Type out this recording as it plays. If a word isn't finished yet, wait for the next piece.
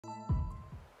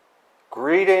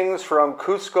Greetings from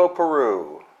Cusco,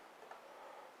 Peru.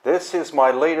 This is my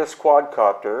latest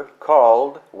quadcopter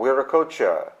called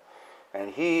Wiracocha,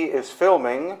 and he is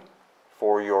filming,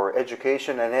 for your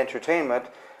education and entertainment,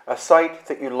 a site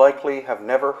that you likely have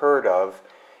never heard of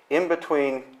in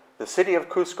between the city of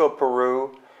Cusco,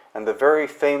 Peru, and the very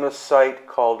famous site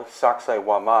called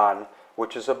Sacsayhuaman,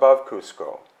 which is above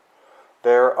Cusco.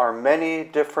 There are many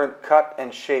different cut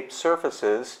and shaped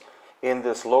surfaces in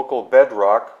this local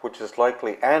bedrock, which is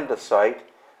likely andesite,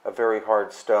 a very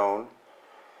hard stone,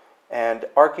 and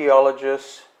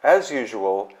archaeologists, as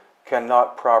usual,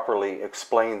 cannot properly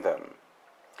explain them.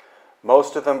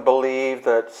 Most of them believe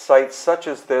that sites such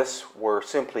as this were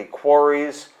simply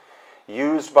quarries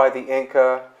used by the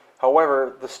Inca.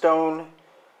 However, the stone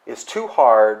is too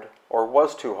hard, or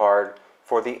was too hard,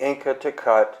 for the Inca to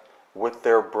cut with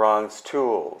their bronze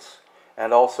tools.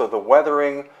 And also the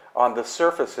weathering on the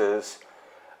surfaces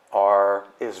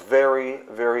is very,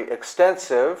 very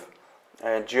extensive,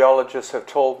 and geologists have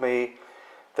told me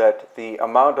that the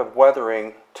amount of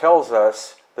weathering tells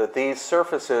us that these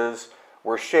surfaces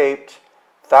were shaped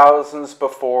thousands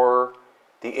before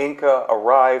the Inca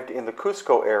arrived in the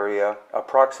Cusco area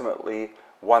approximately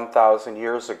 1,000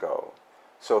 years ago.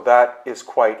 So that is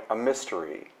quite a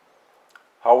mystery.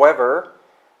 However,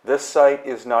 this site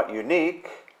is not unique.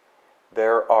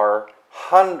 There are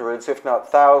hundreds, if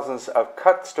not thousands, of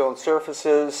cut stone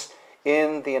surfaces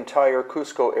in the entire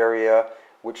Cusco area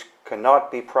which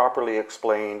cannot be properly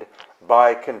explained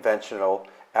by conventional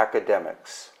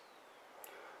academics.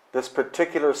 This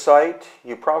particular site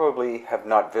you probably have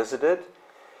not visited,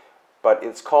 but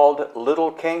it's called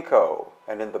Little Qenqo,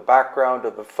 and in the background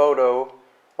of the photo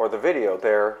or the video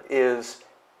there is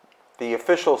the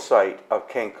official site of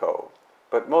Qenqo.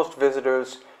 But most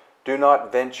visitors do not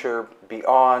venture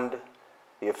beyond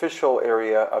the official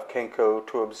area of Qenqo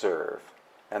to observe.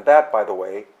 And that, by the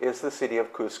way, is the city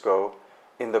of Cusco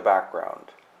in the background.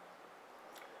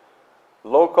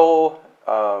 Local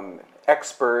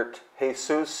expert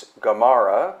Jesus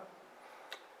Gamarra,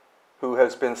 who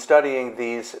has been studying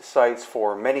these sites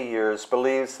for many years,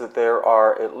 believes that there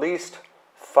are at least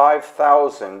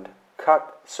 5,000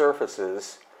 cut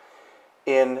surfaces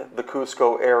in the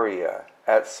Cusco area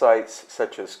at sites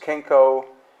such as Qenqo,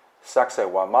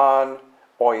 Sacsayhuaman,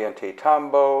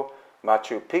 Ollantaytambo,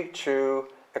 Machu Picchu,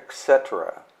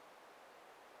 etc.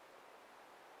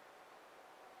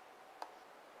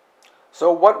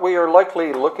 So what we are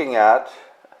likely looking at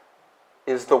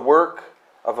is the work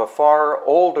of a far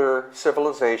older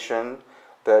civilization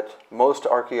that most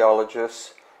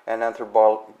archaeologists and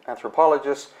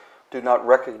anthropologists do not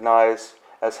recognize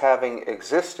as having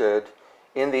existed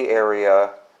in the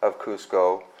area of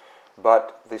Cusco,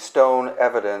 but the stone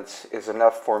evidence is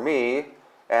enough for me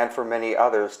and for many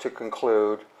others to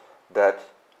conclude that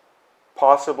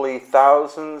possibly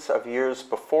thousands of years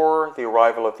before the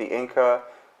arrival of the Inca,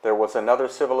 there was another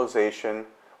civilization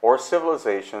or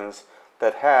civilizations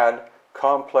that had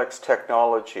complex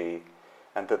technology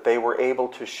and that they were able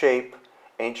to shape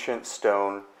ancient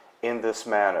stone in this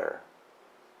manner.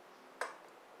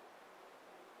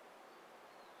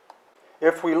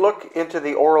 If we look into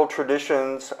the oral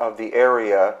traditions of the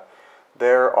area,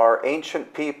 there are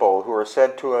ancient people who are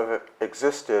said to have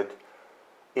existed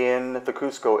in the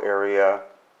Cusco area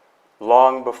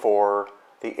long before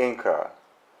the Inca.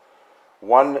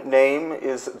 One name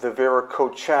is the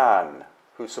Viracochan,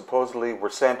 who supposedly were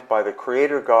sent by the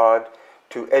Creator God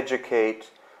to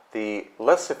educate the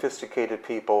less sophisticated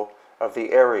people of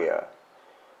the area.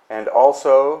 And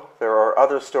also, there are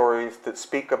other stories that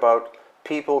speak about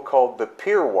people called the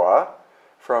Pirwa,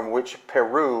 from which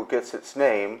Peru gets its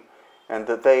name, and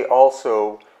that they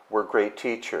also were great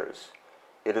teachers.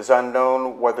 It is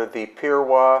unknown whether the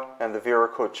Pirwa and the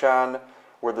Viracochan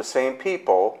were the same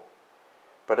people,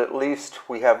 but at least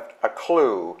we have a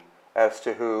clue as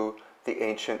to who the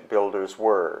ancient builders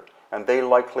were. And they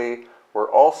likely were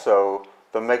also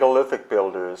the megalithic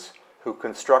builders who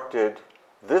constructed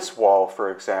this wall,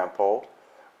 for example,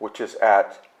 which is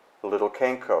at Little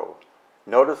Qenqo.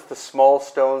 Notice the small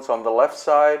stones on the left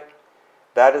side.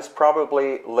 That is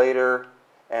probably later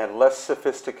and less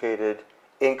sophisticated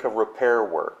Inca repair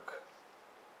work.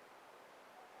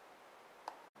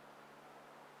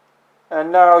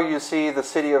 And now you see the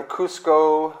city of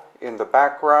Cusco in the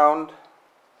background.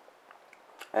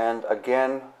 And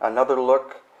again, another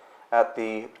look at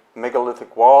the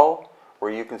megalithic wall,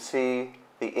 where you can see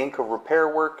the Inca repair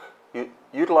work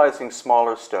utilizing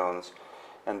smaller stones,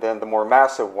 and then the more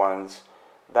massive ones,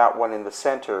 that one in the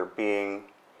center being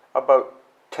about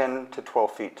 10 to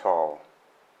 12 feet tall.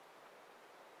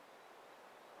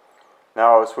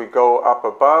 Now as we go up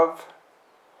above,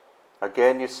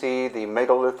 Again, you see the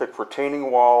megalithic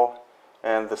retaining wall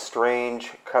and the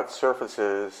strange cut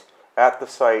surfaces at the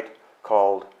site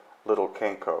called Little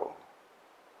Qenqo.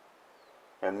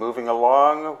 And moving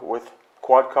along with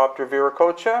quadcopter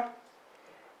Viracocha,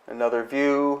 another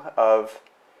view of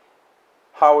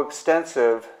how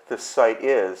extensive this site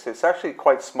is. It's actually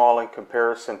quite small in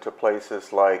comparison to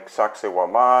places like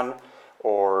Sacsayhuaman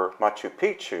or Machu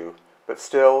Picchu, but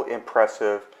still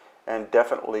impressive and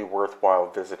definitely worthwhile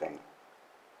visiting.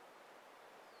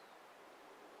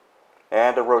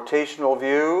 And a rotational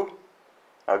view,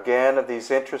 again, of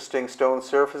these interesting stone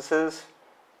surfaces.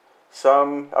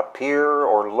 Some appear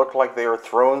or look like they are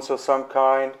thrones of some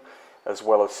kind, as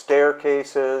well as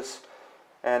staircases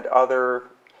and other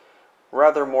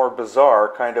rather more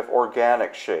bizarre kind of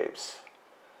organic shapes.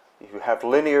 You have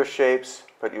linear shapes,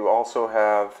 but you also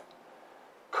have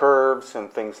curves and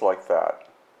things like that.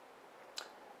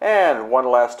 And one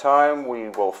last time, we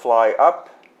will fly up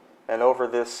and over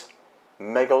this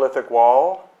megalithic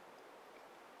wall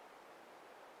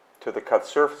to the cut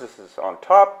surfaces on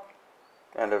top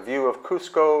and a view of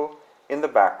Cusco in the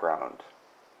background.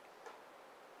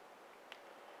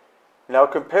 Now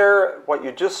compare what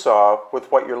you just saw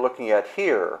with what you're looking at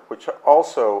here, which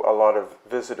also a lot of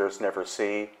visitors never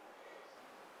see.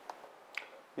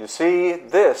 You see,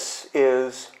 this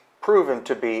is proven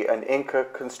to be an Inca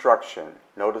construction.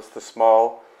 Notice the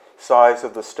small size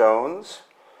of the stones.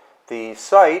 The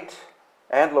site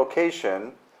and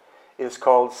location is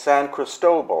called San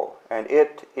Cristobal, and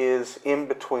it is in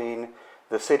between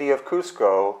the city of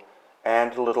Cusco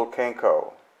and Little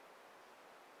Qenqo.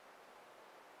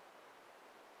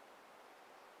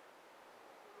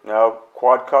 Now,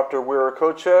 quadcopter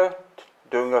Viracocha,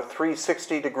 doing a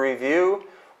 360-degree view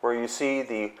where you see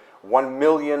the 1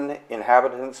 million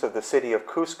inhabitants of the city of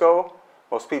Cusco.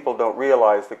 Most people don't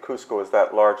realize that Cusco is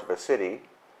that large of a city.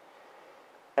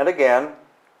 And again,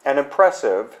 an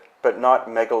impressive but not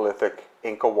megalithic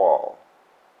Inca wall.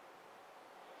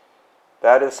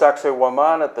 That is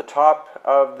Sacsayhuaman at the top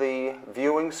of the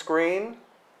viewing screen.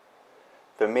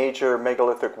 The major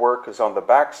megalithic work is on the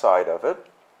back side of it.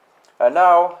 And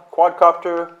now,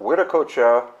 quadcopter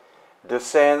Viracocha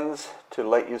descends to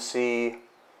let you see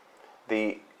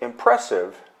the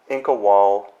impressive Inca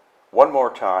wall one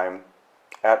more time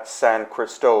at San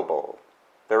Cristobal.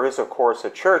 There is, of course, a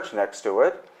church next to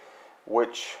it,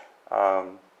 which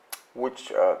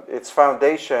its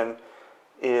foundation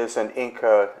is an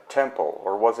Inca temple,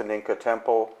 or was an Inca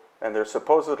temple, and there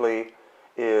supposedly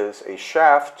is a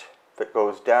shaft that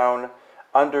goes down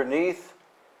underneath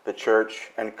the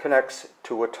church and connects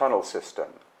to a tunnel system.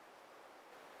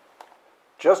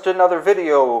 Just another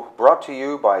video brought to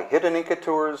you by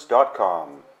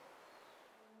HiddenIncaTours.com.